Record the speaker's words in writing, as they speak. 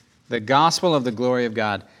The gospel of the glory of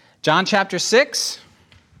God. John chapter 6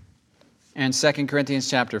 and 2 Corinthians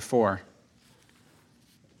chapter 4.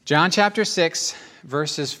 John chapter 6,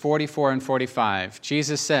 verses 44 and 45.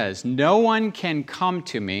 Jesus says, "No one can come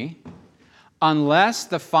to me unless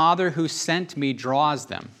the Father who sent me draws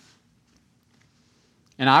them.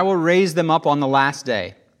 And I will raise them up on the last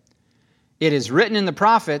day. It is written in the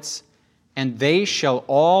prophets, and they shall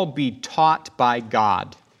all be taught by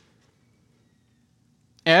God.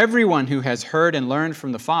 Everyone who has heard and learned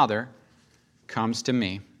from the Father comes to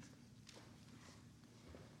me.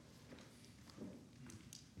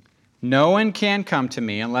 No one can come to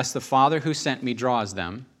me unless the Father who sent me draws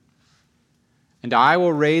them, and I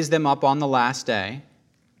will raise them up on the last day.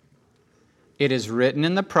 It is written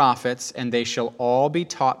in the prophets, and they shall all be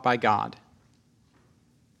taught by God.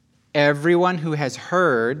 Everyone who has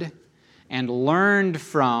heard and learned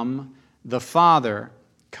from the Father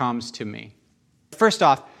comes to me." First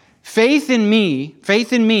off, faith in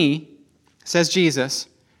me, says Jesus,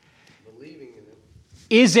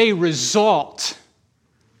 is a result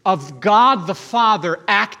of God the Father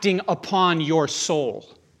acting upon your soul.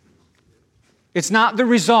 It's not the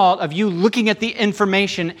result of you looking at the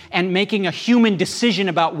information and making a human decision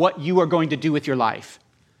about what you are going to do with your life.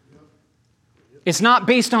 It's not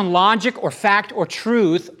based on logic or fact or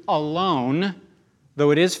truth alone,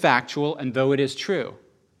 though it is factual and though it is true.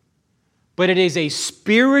 But it is a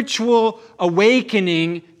spiritual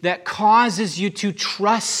awakening that causes you to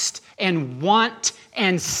trust and want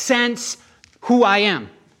and sense who I am.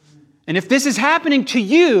 And if this is happening to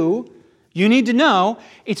you, you need to know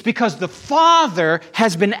it's because the Father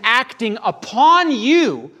has been acting upon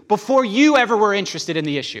you before you ever were interested in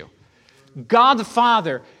the issue. God the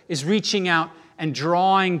Father is reaching out and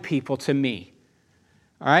drawing people to me.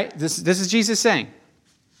 All right? This is Jesus saying.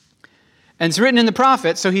 And it's written in the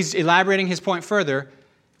prophets, so he's elaborating his point further.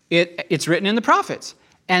 It's written in the prophets,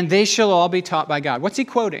 and they shall all be taught by God. What's he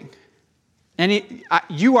quoting? And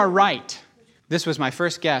you are right. This was my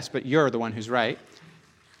first guess, but you're the one who's right.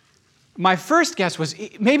 My first guess was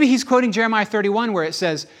maybe he's quoting Jeremiah 31, where it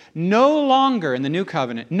says, "No longer," in the new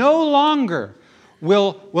covenant, "no longer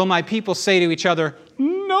will my people say to each other,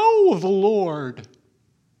 'Know the Lord,'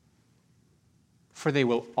 for they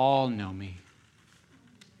will all know me,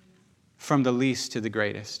 from the least to the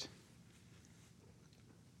greatest."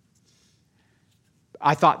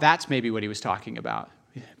 I thought that's maybe what he was talking about.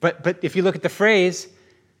 But if you look at the phrase,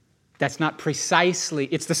 that's not precisely,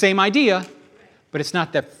 it's the same idea, but it's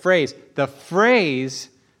not the phrase. The phrase,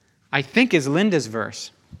 I think, is Linda's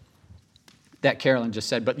verse that Carolyn just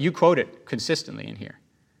said, but you quote it consistently in here.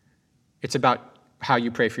 It's about how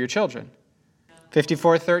you pray for your children.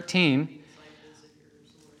 54:13.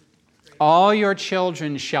 "All your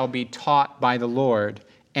children shall be taught by the Lord,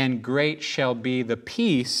 and great shall be the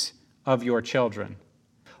peace of your children."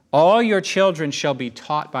 All your children shall be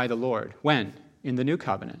taught by the Lord. When? In the new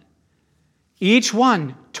covenant. Each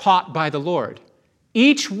one taught by the Lord.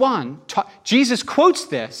 Each one taught. Jesus quotes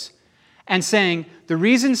this and saying, the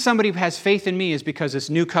reason somebody has faith in me is because this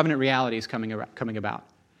new covenant reality is coming about.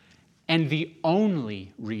 And the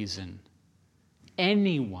only reason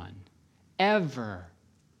anyone ever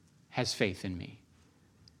has faith in me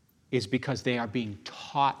is because they are being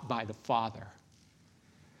taught by the Father.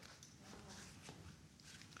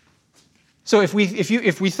 So if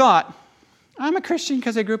we thought, I'm a Christian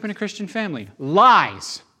because I grew up in a Christian family.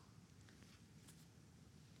 Lies.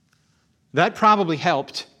 That probably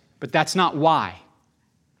helped, but that's not why.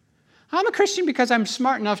 I'm a Christian because I'm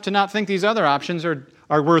smart enough to not think these other options are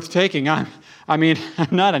worth taking. I'm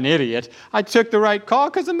not an idiot. I took the right call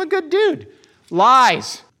because I'm a good dude.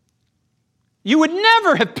 Lies. You would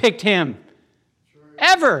never have picked him.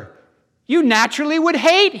 Ever. You naturally would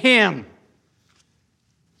hate him.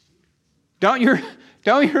 Don't you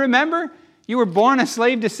remember? You were born a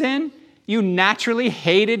slave to sin. You naturally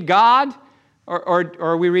hated God. Or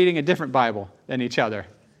are we reading a different Bible than each other?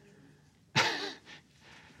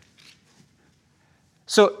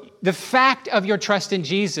 So the fact of your trust in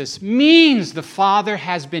Jesus means the Father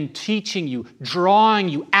has been teaching you, drawing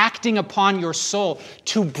you, acting upon your soul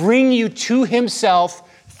to bring you to himself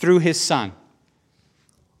through his Son.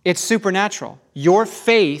 It's supernatural. Your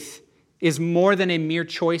faith is more than a mere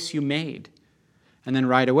choice you made. And then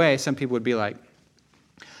right away, some people would be like,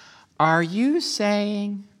 are you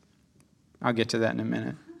saying... I'll get to that in a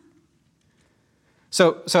minute.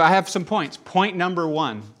 So I have some points. Point number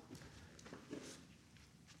 1.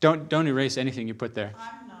 Don't erase anything you put there.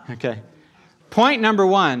 I'm not. Okay. Point number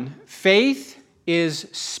 1, faith is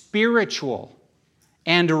spiritual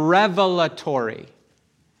and revelatory.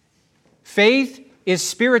 Faith is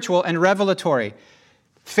spiritual and revelatory.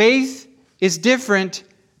 Faith is different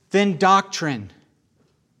than doctrine.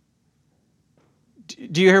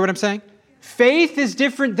 Do you hear what I'm saying? Faith is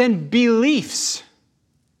different than beliefs.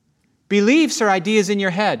 Beliefs are ideas in your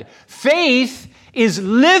head. Faith is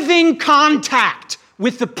living contact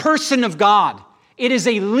with the person of God. It is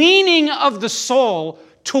a leaning of the soul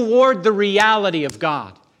toward the reality of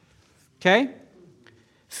God. Okay?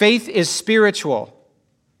 Faith is spiritual.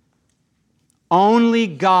 Only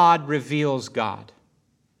God reveals God.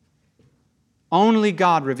 Only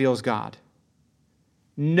God reveals God.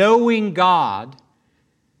 Knowing God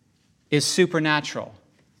is supernatural.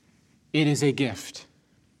 It is a gift.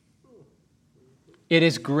 It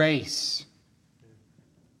is grace.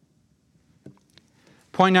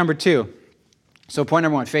 Point number 2. So point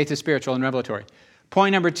number 1, faith is spiritual and revelatory.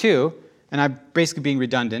 Point number 2, and I'm basically being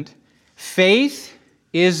redundant, faith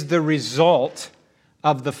is the result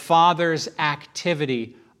of the Father's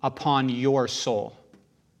activity upon your soul.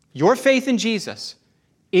 Your faith in Jesus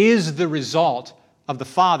is the result of the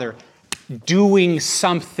Father doing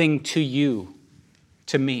something to you,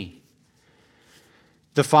 to me.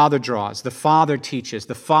 The Father draws, the Father teaches,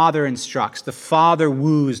 the Father instructs, the Father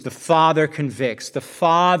woos, the Father convicts, the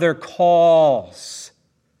Father calls.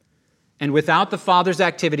 And without the Father's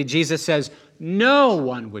activity, Jesus says, no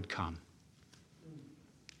one would come.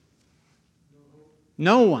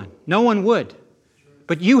 No one would.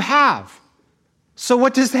 But you have. So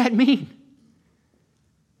what does that mean?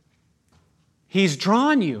 He's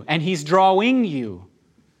drawn you, and He's drawing you.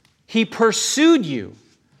 He pursued you,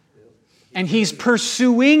 and He's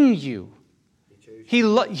pursuing you.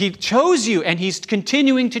 He chose you, and He's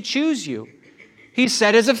continuing to choose you. He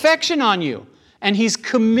set His affection on you, and He's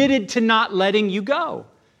committed to not letting you go.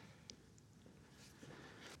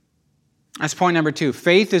 That's point number 2.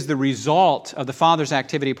 Faith is the result of the Father's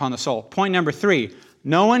activity upon the soul. Point number 3.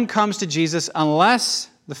 No one comes to Jesus unless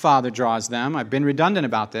the Father draws them. I've been redundant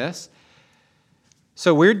about this.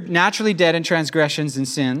 So we're naturally dead in transgressions and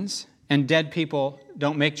sins, and dead people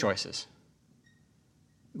don't make choices.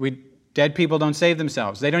 Dead people don't save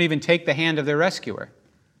themselves. They don't even take the hand of their rescuer.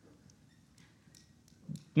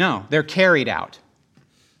 No, they're carried out.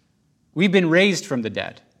 We've been raised from the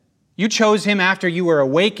dead. You chose Him after you were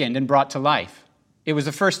awakened and brought to life. It was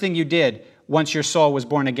the first thing you did once your soul was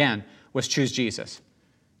born again, was choose Jesus.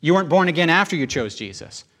 You weren't born again after you chose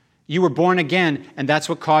Jesus. You were born again, and that's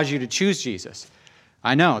what caused you to choose Jesus.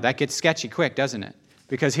 I know, that gets sketchy quick, doesn't it?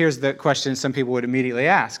 Because here's the question some people would immediately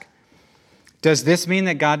ask. Does this mean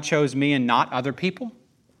that God chose me and not other people?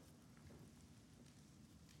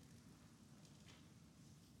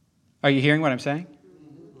 Are you hearing what I'm saying?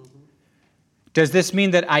 Does this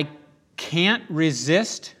mean that I can't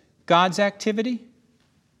resist God's activity?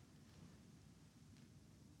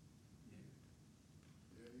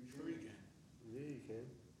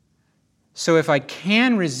 So if I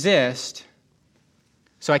can resist,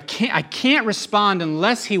 so I can't respond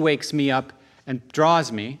unless He wakes me up and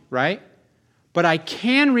draws me, right? But I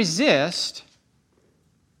can resist.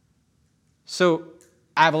 So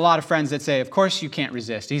I have a lot of friends that say, of course you can't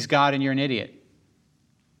resist. He's God and you're an idiot.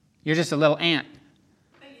 You're just a little ant.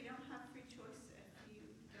 But you don't have free choice if you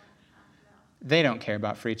don't have that. They don't care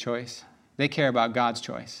about free choice. They care about God's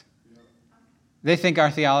choice. They think our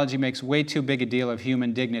theology makes way too big a deal of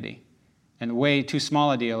human dignity and way too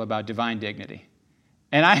small a deal about divine dignity.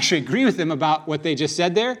 And I actually agree with them about what they just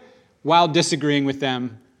said there while disagreeing with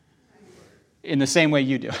them in the same way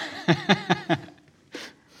you do.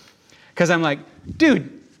 Because I'm like,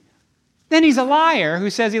 dude, then he's a liar who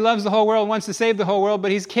says he loves the whole world, wants to save the whole world,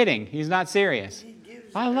 but he's kidding. He's not serious.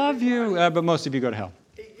 I love you, but most of you go to hell.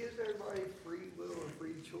 He gives everybody free will and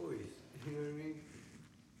free choice. You know what I mean?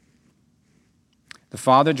 The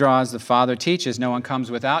Father draws, the Father teaches. No one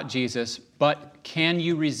comes without Jesus. But can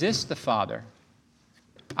you resist the Father?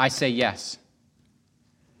 I say yes.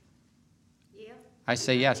 Yeah. I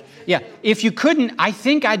say yes. Yeah, if you couldn't, I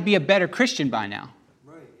think I'd be a better Christian by now.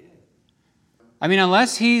 Right, yeah. I mean,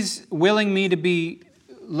 unless He's willing me to be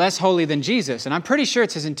less holy than Jesus, and I'm pretty sure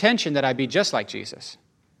it's His intention that I be just like Jesus.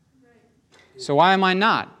 So why am I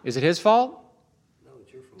not? Is it His fault? No,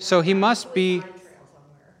 it's your fault. So He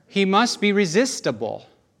must be resistible,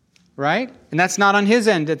 right? And that's not on His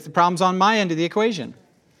end. The problem's on my end of the equation.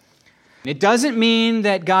 It doesn't mean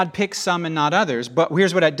that God picks some and not others, but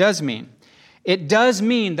here's what it does mean. It does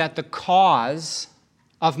mean that the cause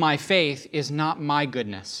of my faith is not my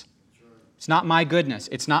goodness. It's not my goodness.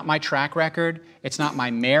 It's not my track record. It's not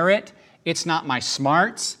my merit. It's not my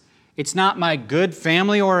smarts. It's not my good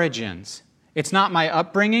family origins. It's not my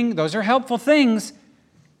upbringing. Those are helpful things,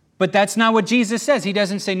 but that's not what Jesus says. He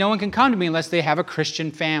doesn't say no one can come to me unless they have a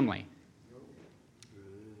Christian family.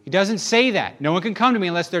 He doesn't say that. No one can come to me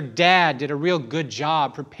unless their dad did a real good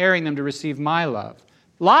job preparing them to receive my love.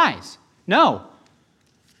 Lies. No.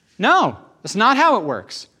 No, that's not how it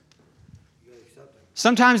works.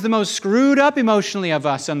 Sometimes the most screwed up emotionally of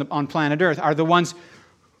us on planet Earth are the ones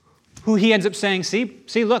who he ends up saying,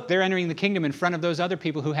 see, look, they're entering the kingdom in front of those other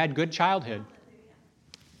people who had good childhood.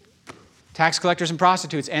 Tax collectors and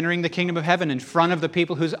prostitutes entering the kingdom of heaven in front of the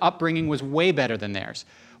people whose upbringing was way better than theirs.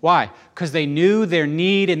 Why? Because they knew their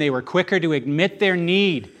need and they were quicker to admit their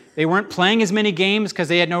need. They weren't playing as many games because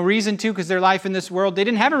they had no reason to, because their life in this world, they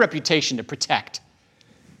didn't have a reputation to protect.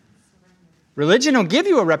 Religion will give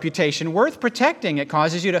you a reputation worth protecting. It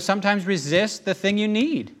causes you to sometimes resist the thing you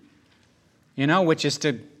need, which is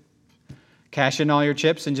to cash in all your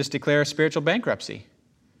chips and just declare a spiritual bankruptcy.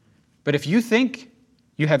 But if you think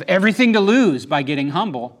you have everything to lose by getting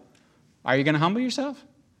humble, are you going to humble yourself?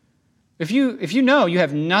 If you know you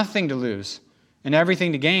have nothing to lose and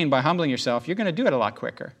everything to gain by humbling yourself, you're going to do it a lot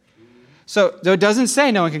quicker. So, though it doesn't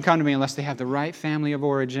say no one can come to me unless they have the right family of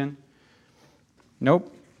origin.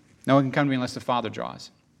 Nope. No one can come to me unless the Father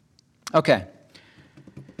draws. Okay.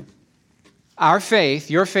 Our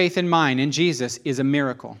faith, your faith and mine in Jesus, is a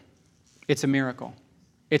miracle. It's a miracle.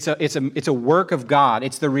 It's a work of God.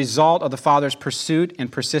 It's the result of the Father's pursuit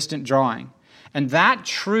and persistent drawing. And that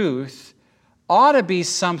truth ought to be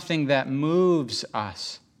something that moves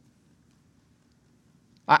us.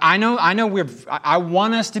 I know. I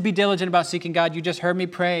want us to be diligent about seeking God. You just heard me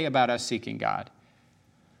pray about us seeking God.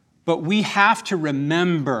 But we have to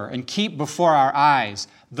remember and keep before our eyes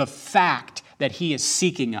the fact that He is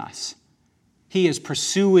seeking us. He is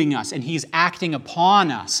pursuing us, and He's acting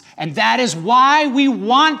upon us. And that is why we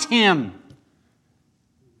want Him.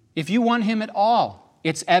 If you want Him at all,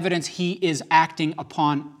 it's evidence He is acting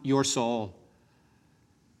upon your soul.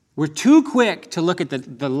 We're too quick to look at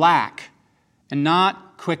the lack and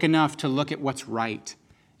not quick enough to look at what's right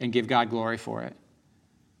and give God glory for it.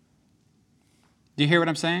 Do you hear what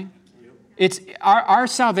I'm saying? It's our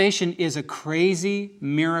salvation is a crazy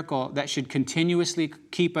miracle that should continuously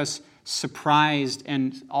keep us surprised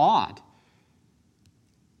and awed.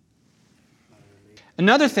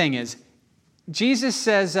 Another thing is, Jesus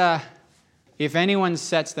says, if anyone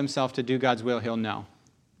sets themselves to do God's will, he'll know.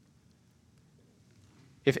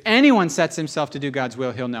 If anyone sets himself to do God's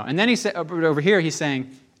will, he'll know. And then he said, over here, he's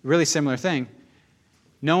saying a really similar thing.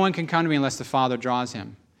 No one can come to me unless the Father draws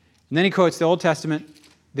him. And then he quotes the Old Testament,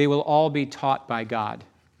 they will all be taught by God.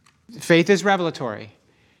 Faith is revelatory.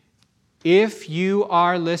 If you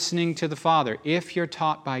are listening to the Father, if you're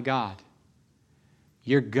taught by God,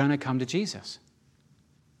 you're going to come to Jesus.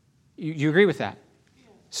 You agree with that?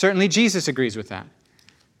 Certainly Jesus agrees with that.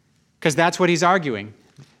 Because that's what he's arguing.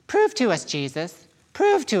 Prove to us, Jesus.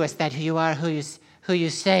 Prove to us that you are who you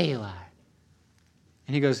say you are.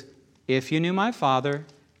 And he goes, if you knew my Father,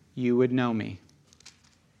 you would know me.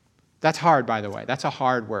 That's hard, by the way. That's a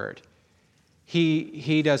hard word.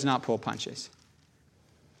 He does not pull punches.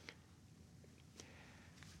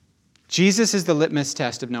 Jesus is the litmus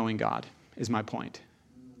test of knowing God, is my point.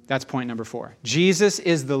 That's point number 4. Jesus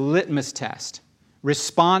is the litmus test.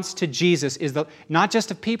 Response to Jesus is not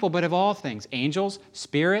just of people, but of all things. Angels,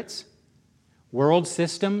 spirits, world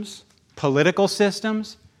systems, political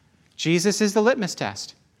systems. Jesus is the litmus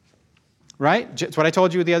test. Right? It's what I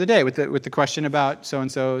told you the other day with the question about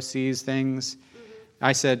so-and-so sees things.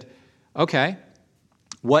 I said, okay,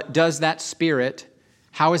 what does that spirit,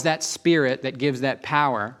 how is that spirit that gives that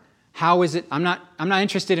power, how is it, I'm not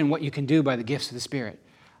interested in what you can do by the gifts of the Spirit.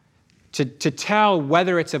 To tell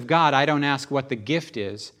whether it's of God, I don't ask what the gift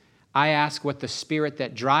is. I ask what the Spirit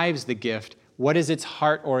that drives the gift, what is its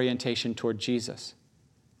heart orientation toward Jesus?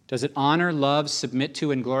 Does it honor, love, submit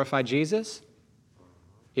to, and glorify Jesus?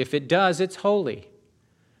 If it does, it's holy.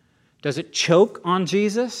 Does it choke on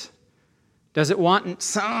Jesus? Does it want...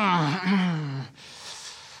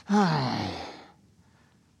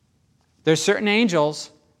 There's certain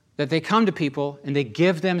angels that they come to people and they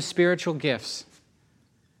give them spiritual gifts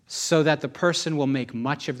so that the person will make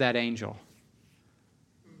much of that angel.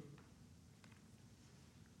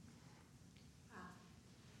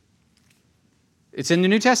 It's in the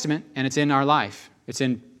New Testament and it's in our life. It's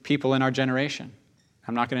in people in our generation.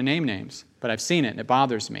 I'm not going to name names, but I've seen it and it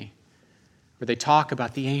bothers me. Where they talk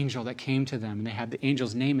about the angel that came to them and they have the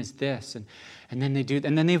angel's name is this and then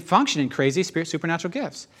they function in crazy supernatural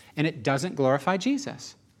gifts and it doesn't glorify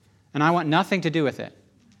Jesus. And I want nothing to do with it.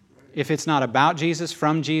 If it's not about Jesus,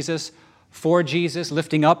 from Jesus, for Jesus,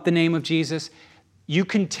 lifting up the name of Jesus, You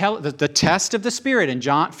can tell the test of the Spirit in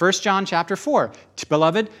 1 John chapter 4.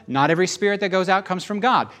 Beloved, not every spirit that goes out comes from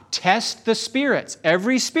God. Test the spirits.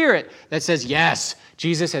 Every spirit that says, yes,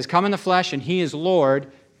 Jesus has come in the flesh and he is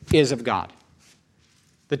Lord, is of God.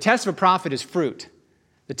 The test of a prophet is fruit.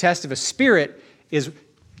 The test of a spirit is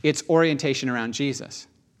its orientation around Jesus.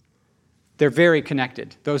 They're very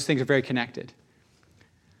connected. Those things are very connected.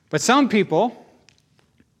 But some people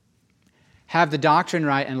have the doctrine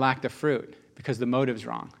right and lack the fruit because the motive's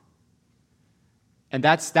wrong. And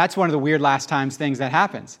that's one of the weird last times things that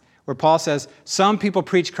happens, where Paul says, some people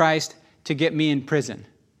preach Christ to get me in prison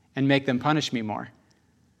and make them punish me more.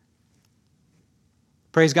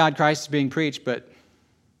 Praise God, Christ is being preached, but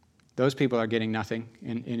those people are getting nothing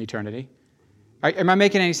in eternity. Am I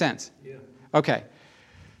making any sense? Yeah. Okay.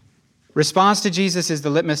 Response to Jesus is the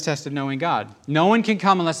litmus test of knowing God. No one can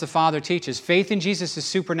come unless the Father teaches. Faith in Jesus is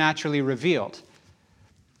supernaturally revealed.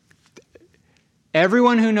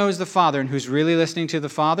 Everyone who knows the Father and who's really listening to the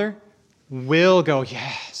Father will go,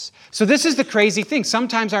 yes. So this is the crazy thing.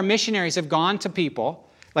 Sometimes our missionaries have gone to people,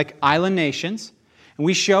 like island nations, and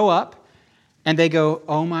we show up, and they go,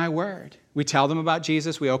 oh my word. We tell them about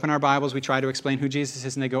Jesus, we open our Bibles, we try to explain who Jesus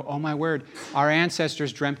is, and they go, oh my word, our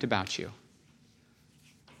ancestors dreamt about you.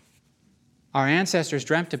 Our ancestors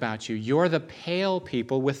dreamt about you. You're the pale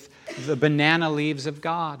people with the banana leaves of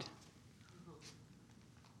God.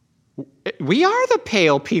 We are the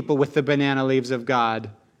pale people with the banana leaves of God.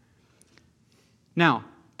 Now,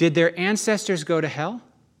 did their ancestors go to hell?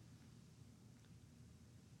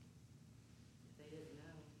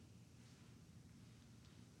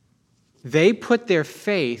 They put their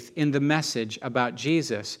faith in the message about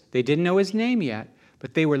Jesus. They didn't know his name yet,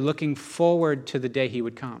 but they were looking forward to the day he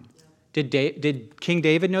would come. Did King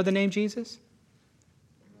David know the name Jesus?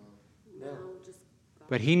 No.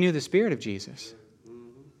 But he knew the Spirit of Jesus.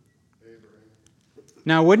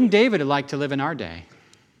 Now, wouldn't David like to live in our day?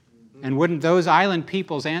 And wouldn't those island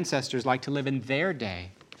people's ancestors like to live in their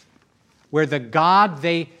day? Where the God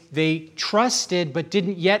they trusted but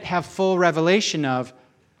didn't yet have full revelation of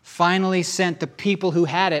finally sent the people who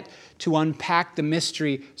had it to unpack the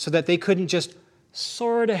mystery so that they couldn't just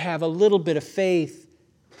sort of have a little bit of faith,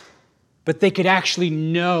 but they could actually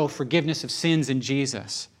know forgiveness of sins in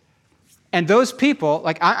Jesus. And those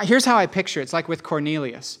people, here's how I picture it. It's like with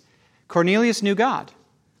Cornelius. Cornelius knew God.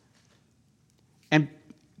 And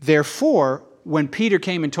therefore, when Peter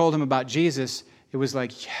came and told him about Jesus, it was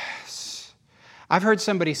like, yes. I've heard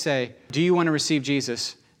somebody say, do you want to receive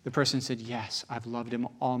Jesus? The person said, yes, I've loved him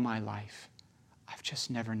all my life. I've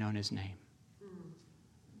just never known his name.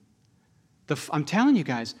 I'm telling you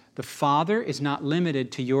guys, the Father is not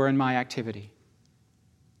limited to your and my activity.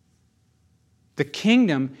 The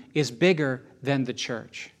kingdom is bigger than the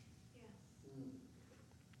church.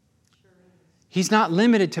 He's not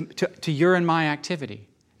limited to your and my activity.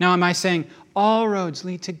 Now, am I saying all roads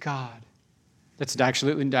lead to God? That's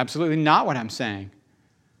absolutely not what I'm saying.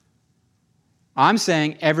 I'm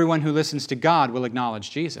saying everyone who listens to God will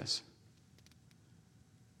acknowledge Jesus.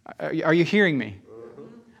 Are you hearing me?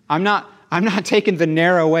 I'm not taking the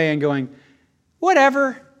narrow way and going,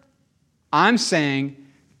 whatever. I'm saying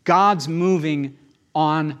God's moving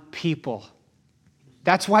on people.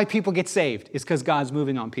 That's why people get saved, is because God's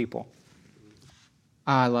moving on people.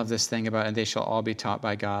 I love this thing about, and they shall all be taught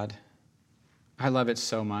by God. I love it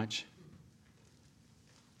so much.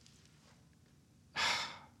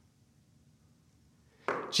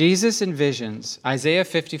 Jesus envisions, Isaiah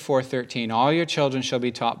 54:13, all your children shall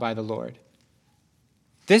be taught by the Lord.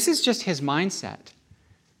 This is just his mindset.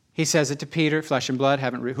 He says it to Peter, flesh and blood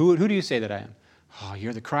haven't... Who do you say that I am? Oh,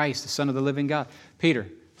 you're the Christ, the Son of the living God. Peter,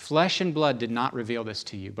 flesh and blood did not reveal this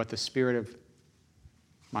to you, but the Spirit of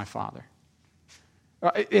my Father.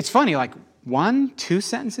 It's funny, 2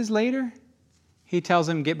 sentences later, he tells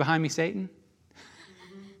him, get behind me, Satan.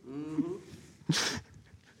 Mm-hmm.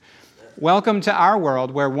 Welcome to our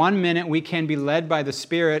world where 1 minute we can be led by the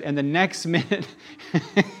Spirit and the next minute,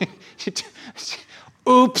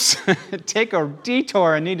 oops, take a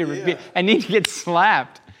detour and need to get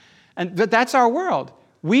slapped. But that's our world.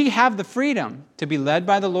 We have the freedom to be led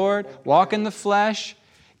by the Lord, walk in the flesh,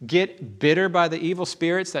 get bitter by the evil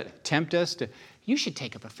spirits that tempt us to... You should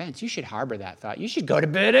take up offense. You should harbor that thought. You should go to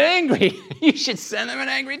bed angry. You should send them an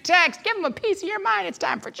angry text. Give them a piece of your mind. It's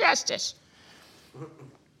time for justice.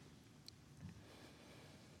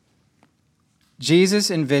 Jesus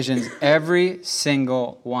envisions every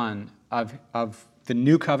single one of the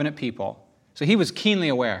new covenant people. So he was keenly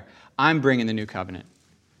aware, I'm bringing the new covenant.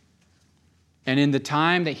 And in the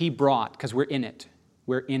time that he brought, because we're in it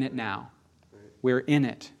now. We're in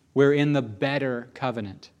it. We're in the better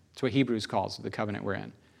covenant. That's what Hebrews calls the covenant we're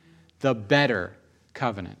in. The better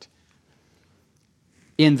covenant.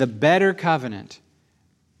 In the better covenant,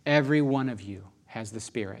 every one of you has the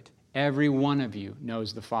Spirit. Every one of you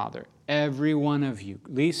knows the Father. Every one of you,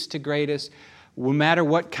 least to greatest, no matter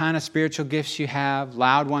what kind of spiritual gifts you have,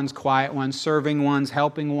 loud ones, quiet ones, serving ones,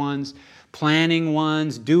 helping ones, planning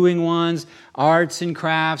ones, doing ones, arts and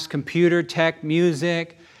crafts, computer tech,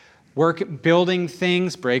 music, building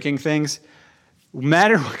things, breaking things, no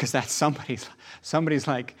matter what, because that's somebody's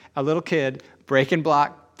like a little kid breaking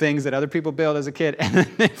block things that other people build as a kid, and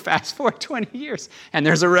then they fast forward 20 years, and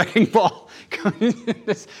there's a wrecking ball.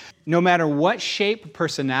 No matter what shape,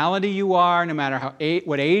 personality you are, no matter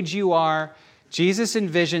what age you are, Jesus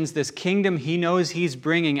envisions this kingdom he knows he's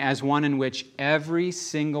bringing as one in which every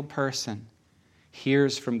single person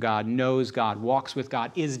hears from God, knows God, walks with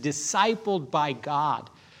God, is discipled by God.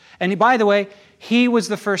 And by the way, he was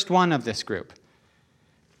the first one of this group.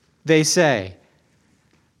 They say,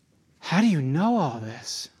 "How do you know all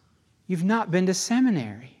this? You've not been to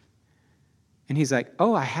seminary." And he's like,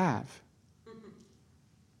 "Oh, I have.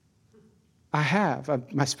 I have.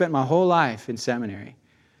 I spent my whole life in seminary.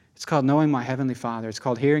 It's called knowing my Heavenly Father. It's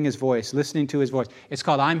called hearing His voice, listening to His voice. It's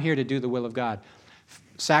called I'm here to do the will of God.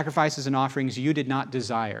 Sacrifices and offerings you did not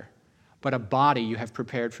desire, but a body you have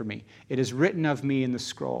prepared for me. It is written of me in the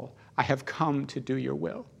scroll. I have come to do your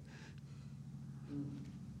will."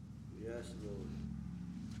 Yes, Lord.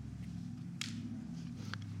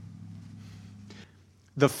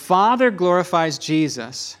 The Father glorifies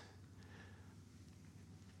Jesus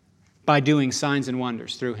by doing signs and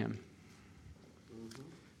wonders through Him.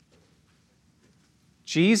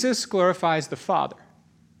 Jesus glorifies the Father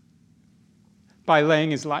by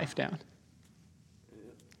laying His life down.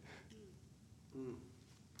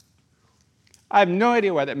 I have no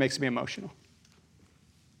idea why that makes me emotional.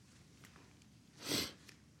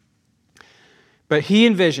 But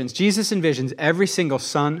Jesus envisions every single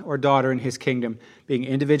son or daughter in His kingdom being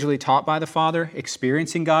individually taught by the Father,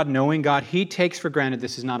 experiencing God, knowing God. He takes for granted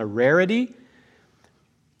this is not a rarity.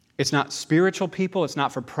 It's not spiritual people. It's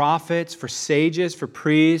not for prophets, for sages, for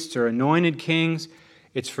priests, or anointed kings.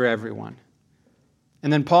 It's for everyone.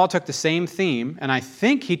 And then Paul took the same theme, and I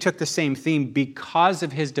think he took the same theme because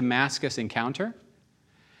of his Damascus encounter.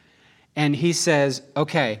 And he says,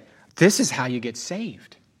 okay, this is how you get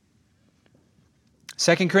saved.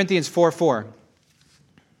 2 Corinthians 4:4.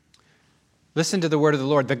 Listen to the word of the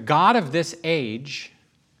Lord. "The God of this age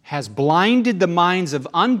has blinded the minds of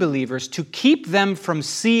unbelievers to keep them from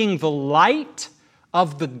seeing the light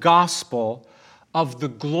of the gospel of the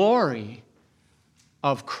glory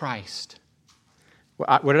of Christ."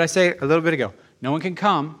 What did I say a little bit ago? No one can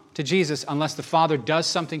come to Jesus unless the Father does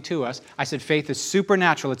something to us. I said faith is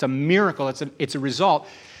supernatural. It's a miracle. It's a result.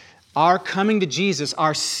 Our coming to Jesus,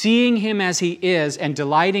 our seeing Him as He is and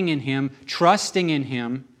delighting in Him, trusting in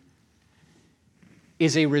Him,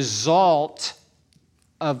 is a result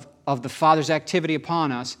of the Father's activity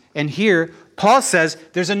upon us. And here, Paul says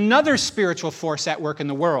there's another spiritual force at work in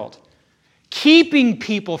the world, keeping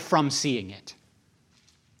people from seeing it.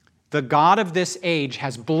 The God of this age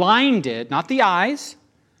has blinded, not the eyes,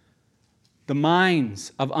 the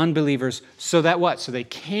minds of unbelievers, so that what? So they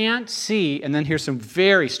can't see, and then here's some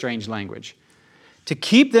very strange language, to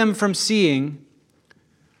keep them from seeing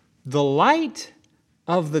the light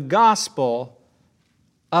of the gospel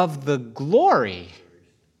of the glory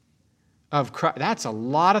of Christ. That's a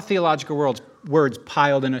lot of theological words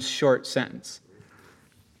piled in a short sentence.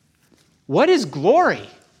 What is glory?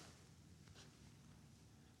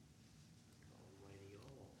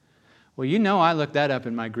 Well, you know I looked that up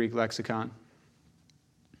in my Greek lexicon.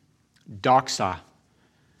 Doxa.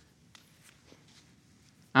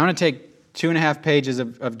 I'm going to take 2.5 pages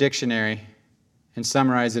of dictionary and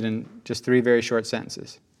summarize it in just 3 very short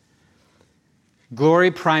sentences.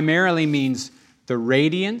 Glory primarily means the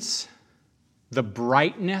radiance, the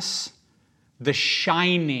brightness, the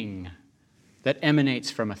shining that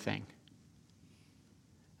emanates from a thing.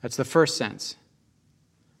 That's the first sense.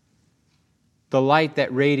 The light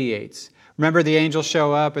that radiates. Remember the angels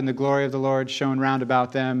show up and the glory of the Lord shone round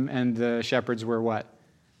about them, and the shepherds were what?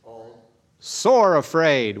 Sore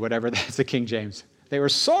afraid, whatever that's the King James. They were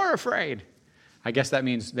sore afraid. I guess that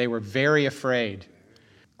means they were very afraid.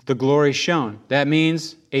 The glory shone. That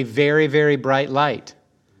means a very, very bright light.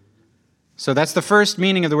 So that's the first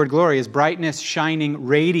meaning of the word glory, is brightness, shining,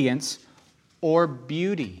 radiance, or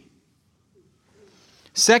beauty.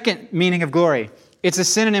 Second meaning of glory, it's a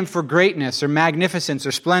synonym for greatness or magnificence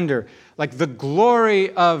or splendor. Like the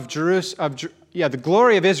glory of Jerusalem. The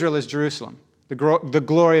glory of Israel is Jerusalem. The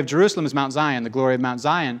glory of Jerusalem is Mount Zion. The glory of Mount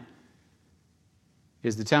Zion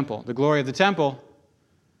is the temple. The glory of the temple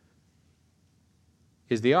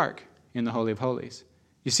is the ark in the Holy of Holies.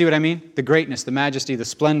 You see what I mean? The greatness, the majesty, the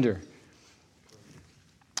splendor.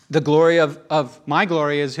 The glory of my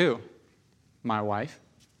glory is who? My wife.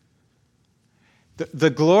 The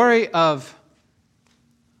glory of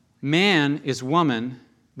man is woman.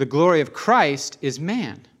 The glory of Christ is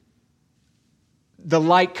man. The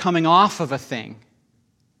light coming off of a thing.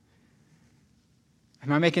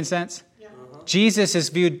 Am I making sense? Yeah. Jesus is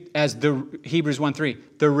viewed as the Hebrews 1:3,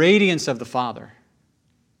 the radiance of the Father.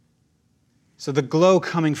 So the glow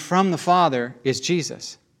coming from the Father is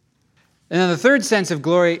Jesus. And then the third sense of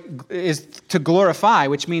glory is to glorify,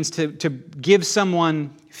 which means to give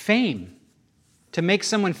someone fame, to make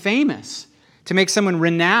someone famous, to make someone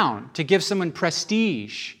renowned, to give someone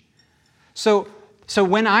prestige. So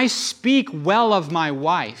when I speak well of my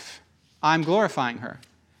wife, I'm glorifying her.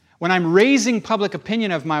 When I'm raising public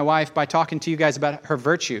opinion of my wife by talking to you guys about her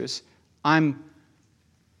virtues, I'm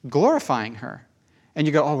glorifying her. And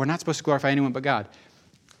you go, oh, we're not supposed to glorify anyone but God.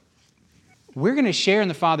 We're going to share in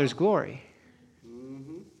the Father's glory.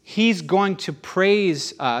 He's going to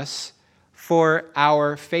praise us for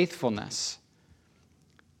our faithfulness.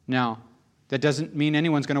 Now, that doesn't mean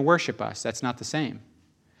anyone's going to worship us. That's not the same.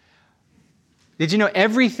 Did you know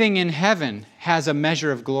everything in heaven has a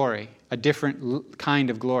measure of glory, a different kind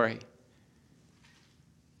of glory?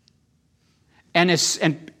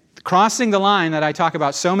 And crossing the line that I talk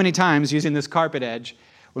about so many times using this carpet edge,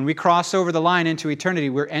 when we cross over the line into eternity,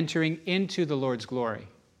 we're entering into the Lord's glory.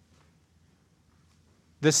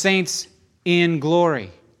 The saints in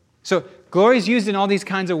glory. So glory is used in all these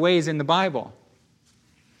kinds of ways in the Bible.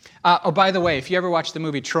 Oh, by the way, if you ever watched the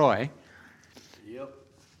movie Troy, yep.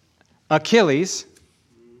 Achilles,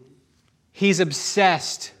 he's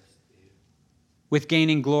obsessed with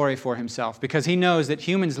gaining glory for himself because he knows that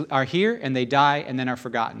humans are here and they die and then are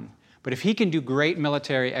forgotten. But if he can do great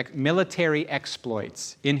military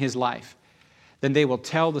exploits in his life, then they will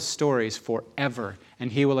tell the stories forever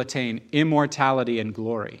and he will attain immortality and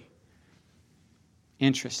glory.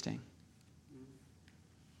 Interesting.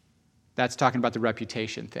 That's talking about the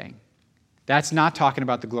reputation thing. That's not talking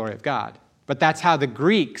about the glory of God. But that's how the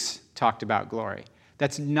Greeks talked about glory.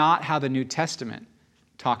 That's not how the New Testament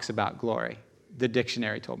talks about glory. The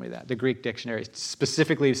dictionary told me that. The Greek dictionary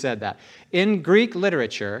specifically said that. In Greek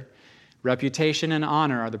literature, reputation and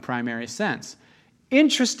honor are the primary sense.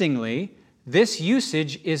 Interestingly, this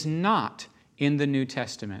usage is not in the New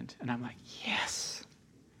Testament. And I'm like, yes.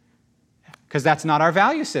 Because that's not our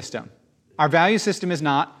value system. Our value system is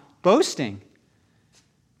not boasting.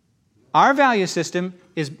 Our value system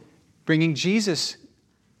is bringing Jesus,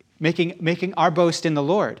 making our boast in the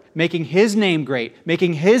Lord, making His name great,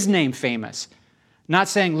 making His name famous. Not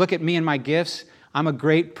saying, look at me and my gifts. I'm a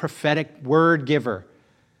great prophetic word giver.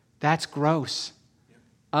 That's gross.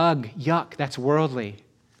 Ugh, yuck, that's worldly.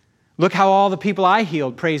 Look how all the people I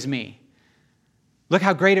healed praise me. Look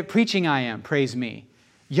how great at preaching I am, praise me.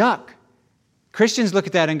 Yuck. Christians look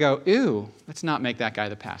at that and go, ew, let's not make that guy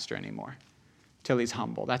the pastor anymore till he's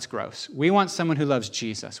humble. That's gross. We want someone who loves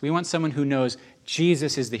Jesus. We want someone who knows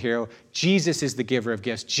Jesus is the hero. Jesus is the giver of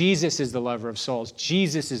gifts. Jesus is the lover of souls.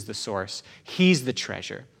 Jesus is the source. He's the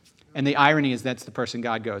treasure. And the irony is that's the person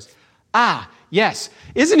God goes, ah, yes,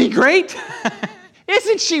 isn't he great?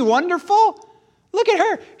 Isn't she wonderful? Look at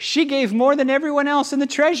her. She gave more than everyone else in the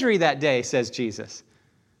treasury that day, says Jesus.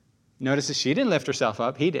 Notice that she didn't lift herself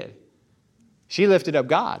up. He did. She lifted up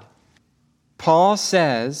God. Paul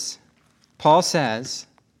says,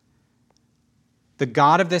 the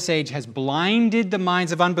God of this age has blinded the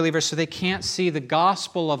minds of unbelievers so they can't see the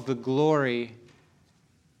gospel of the glory,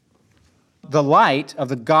 the light of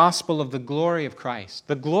the gospel of the glory of Christ.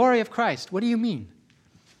 The glory of Christ. What do you mean?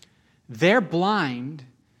 They're blind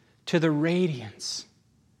to the radiance.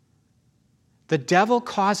 The devil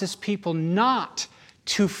causes people not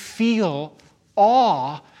to feel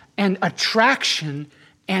awe and attraction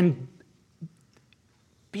and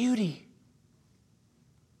beauty.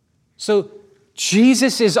 So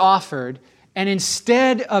Jesus is offered, and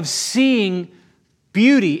instead of seeing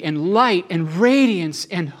beauty and light and radiance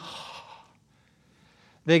and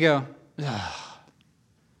they go, ugh.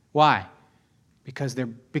 Why? Because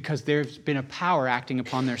there's been a power acting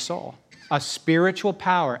upon their soul. A spiritual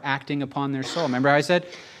power acting upon their soul. Remember how I said,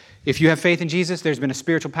 if you have faith in Jesus, there's been a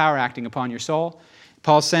spiritual power acting upon your soul.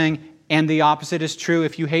 Paul's saying, and the opposite is true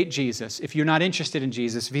if you hate Jesus, if you're not interested in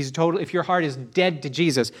Jesus, if your heart is dead to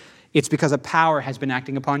Jesus, it's because a power has been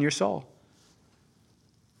acting upon your soul.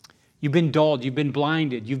 You've been dulled, you've been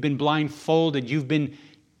blinded, you've been blindfolded, you've been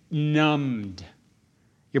numbed.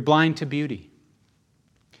 You're blind to beauty.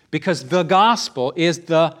 Because the gospel is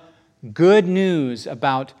the good news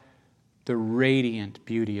about the radiant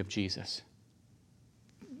beauty of Jesus.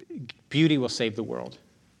 Beauty will save the world.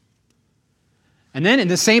 And then in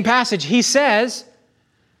the same passage, he says,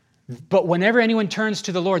 but whenever anyone turns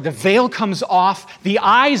to the Lord, the veil comes off, the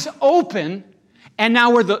eyes open, and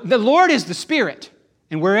now the Lord is the Spirit.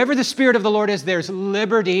 And wherever the Spirit of the Lord is, there's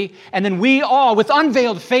liberty. And then we all, with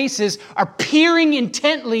unveiled faces, are peering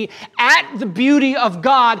intently at the beauty of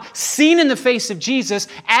God seen in the face of Jesus.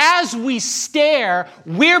 As we stare,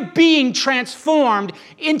 we're being transformed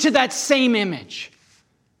into that same image.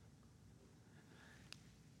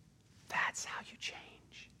 That's how you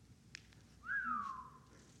change.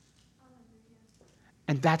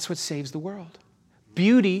 And that's what saves the world.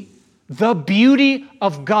 Beauty, the beauty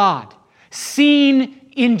of God, seen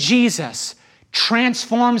in Jesus,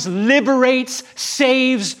 transforms, liberates,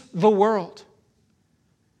 saves the world.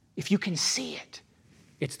 If you can see it,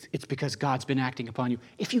 it's because God's been acting upon you.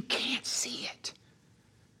 If you can't see it,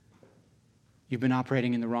 you've been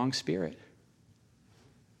operating in the wrong spirit.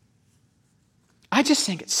 I just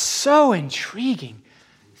think it's so intriguing.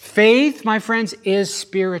 Faith, my friends, is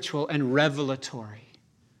spiritual and revelatory.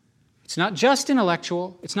 It's not just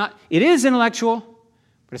intellectual. It is intellectual,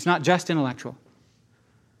 but it's not just intellectual.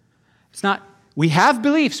 It's not, we have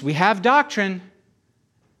beliefs, we have doctrine,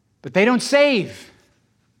 but they don't save.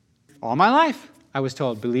 All my life, I was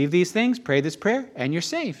told, believe these things, pray this prayer, and you're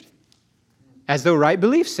saved. As though right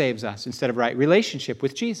belief saves us instead of right relationship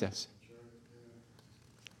with Jesus.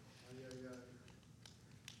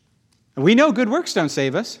 And we know good works don't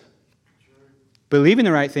save us. Believing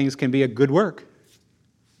the right things can be a good work.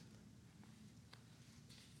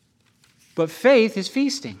 But faith is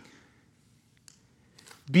feasting.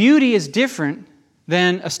 Beauty is different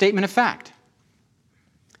than a statement of fact.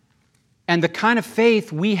 And the kind of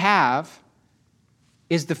faith we have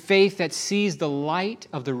is the faith that sees the light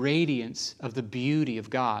of the radiance of the beauty of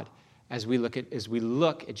God as we look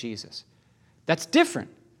at Jesus. That's different.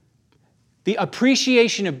 The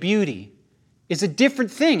appreciation of beauty is a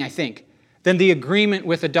different thing, I think, than the agreement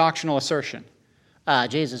with a doctrinal assertion.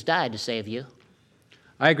 Jesus died to save you.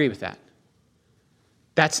 I agree with that.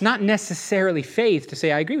 That's not necessarily faith to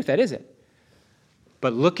say I agree with that, is it?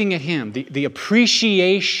 But looking at Him, the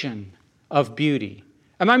appreciation of beauty.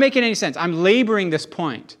 Am I making any sense? I'm laboring this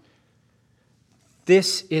point.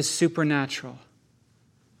 This is supernatural.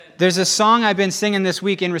 There's a song I've been singing this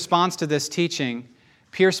week in response to this teaching.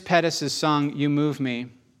 Pierce Pettis' song, You Move Me.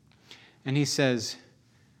 And he says,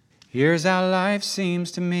 here's how life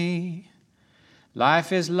seems to me.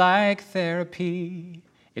 Life is like therapy.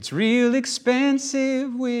 It's real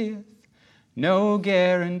expensive with no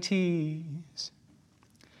guarantees.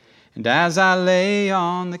 And as I lay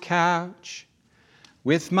on the couch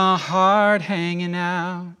with my heart hanging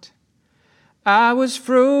out, I was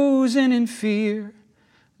frozen in fear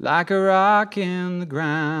like a rock in the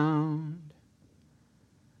ground.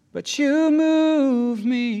 But you move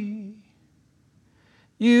me.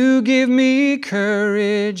 You give me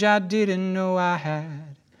courage I didn't know I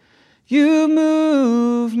had. You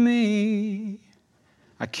move me.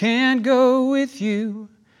 I can't go with you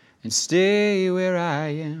and stay where I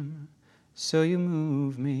am, so you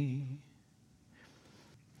move me.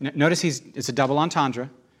 Notice it's a double entendre.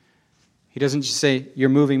 He doesn't just say, you're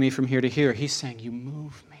moving me from here to here. He's saying, you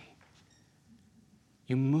move me.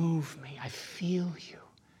 You move me. I feel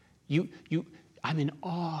you. I'm in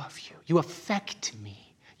awe of you. You affect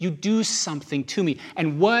me. You do something to me.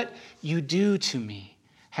 And what you do to me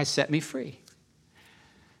has set me free.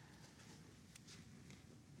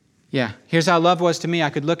 Yeah, here's how love was to me. I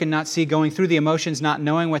could look and not see, going through the emotions, not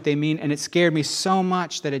knowing what they mean, and it scared me so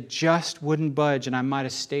much that it just wouldn't budge, and I might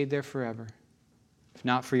have stayed there forever, if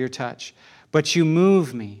not for your touch. But you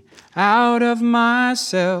move me out of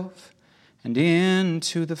myself and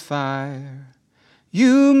into the fire.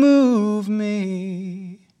 You move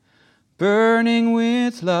me, burning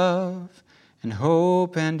with love and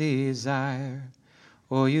hope and desire.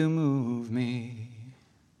 Oh, you move me.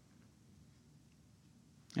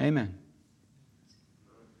 Amen.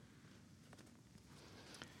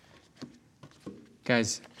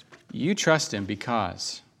 Guys, you trust Him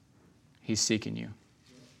because He's seeking you.